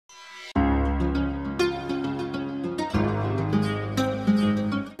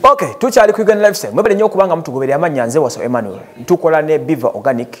Okay, tuchali kwigana lifestyle. Mwebale nyo kubanga mtu goberya amanyanze waso Emmanuel. Tukola ne Biva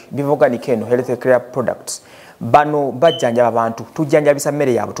Organic eno health care products. Bano bajjanja abantu. Tujjanja bisa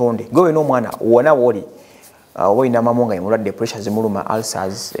mmere ya butonde. Gowe no mwana wona woli. Woina mamonga imulwadde pressure zimuluma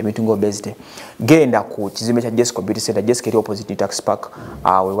ulcers emitungo obesity. Genda ku kizimbe cha Jesco Beauty Center Jesco opposite Tax Park.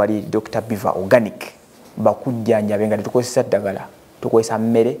 We wali Dr. Biva Organic. Bakujjanja benga tukozesa ddagala. Tukozesa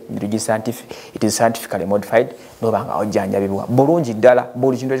mmere ndi scientific. It is scientifically modified. No banga ojjanja bibwa. Bulungi ddala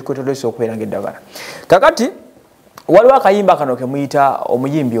buli kintu ekikotoleso okubeera ng'eddagala. Kakati waliwo akayimba kano ke muyita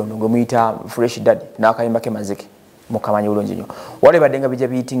omuyimbi ono gwe muyita Fresh Daddy n'akayimba ke Mazike mukamanyi bulungi nnyo. Wale badenga bijja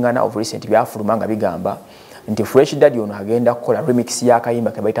biyitingana of recent byafuluma nga bigamba nti Fresh Daddy ono agenda kukola remix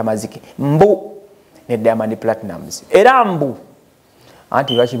y'akayimba ke bayita Mazike mbu ne Diamond Platnumz. Era mbu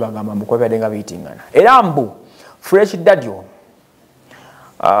anti lwaki bagamba mbu kwa badenga biyitingana. Era mbu Fresh Daddy ono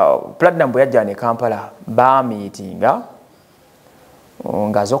Platinum yajja ne Kampala ba meetinga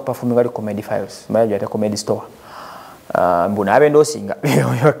ngazo performing ali comedy files mayo ya comedy store mbona abendo singa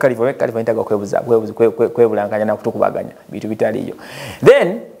kalifa ntaga kwebulanganya na kutukubaganya bitu bitaliyo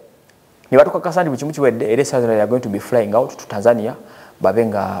then ni watu kakasandi buchimuchi wedde ere Saturday are going to be flying out to Tanzania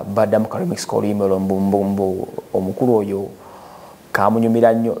babenga badam remix call email mbumbu omukuru oyo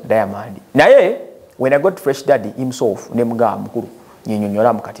kamunyumira nnyo Diamond naye when I got Fresh Daddy himself ne mga mukuru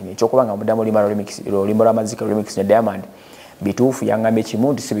nyinyonyola mukati ne chokubanga mudamu limara remix limara Mazike remix ne Diamond bitufu yangambe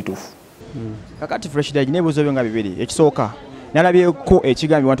chimundi si bitufu kakati Fresh Daddy nebuzo byo nga bibiri ekisooka nalabye ko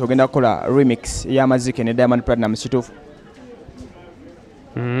ekigambi wantu ogenda kola remix ya Mazike ne Diamond Platnumz situfu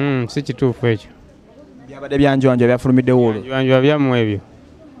si kitufu ekyo byabade byanjwanja byafulumidde wolo byanjwa byamu ebyo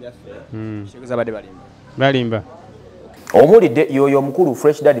shegeza bade balimba omulidde yoyo omukulu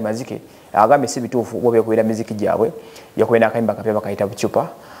Fresh Daddy Mazike agambe si bitufu bobe kuira muziki gyabwe yakwenda akayimba kapya bakayita buchupa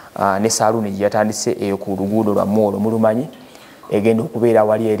ne saluni yatandise eyo ku luguudo lwa Molo mulumanyi egenda okubeera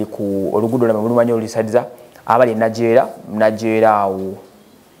wali eri ku oluguudo lwa mulumanyi olisadiza abali najera awo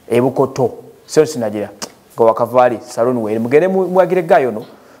ebukoto sales najera go wakavali saluni we mugere mwagire gayo no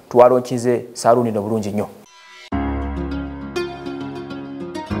twalonchize saluni no bulungi nnyo